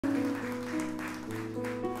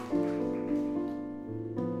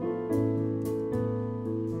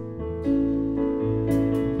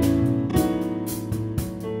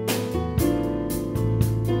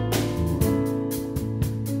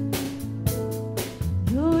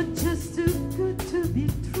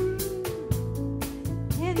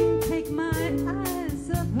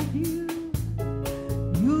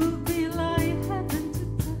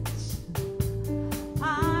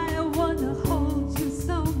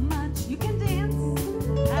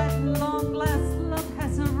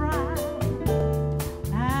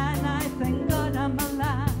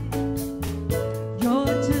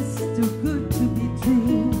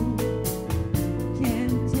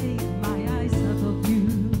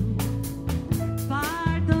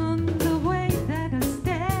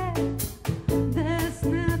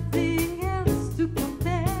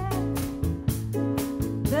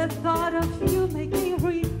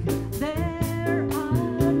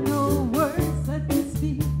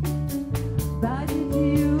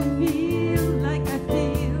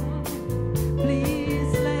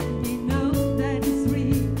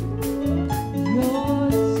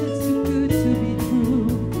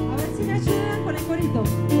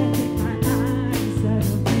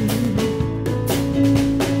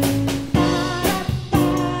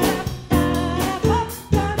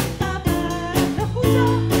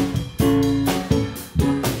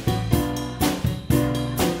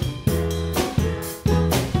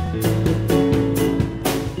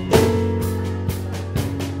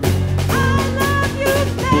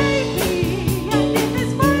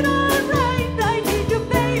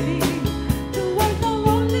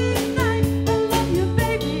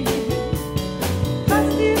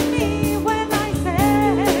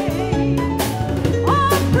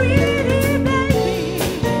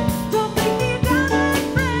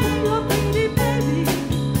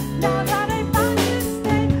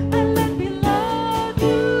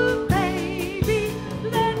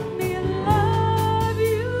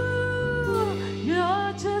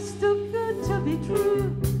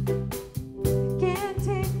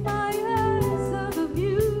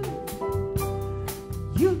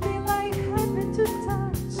You'll be like heaven to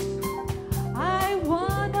touch. I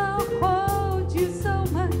wanna hold you so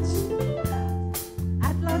much.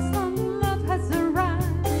 At last some love has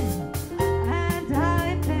arrived, and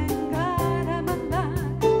I thank God I'm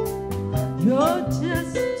alive. You're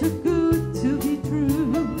just too good to be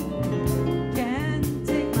true. Can't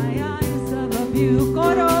take my eyes off of you.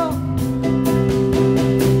 Coro.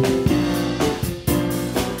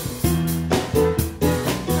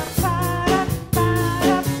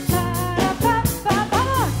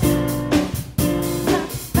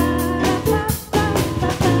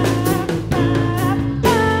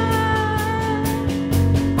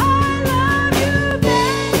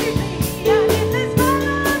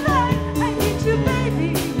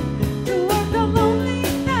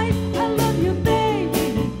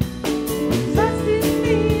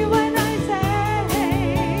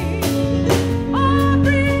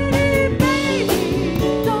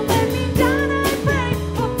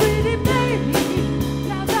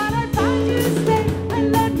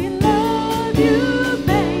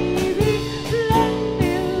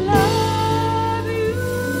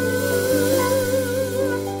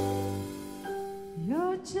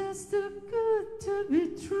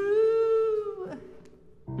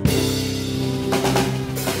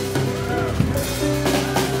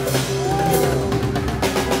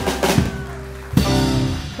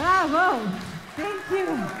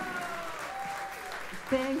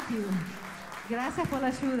 Thank you. Gracias por la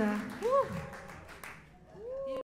ayuda.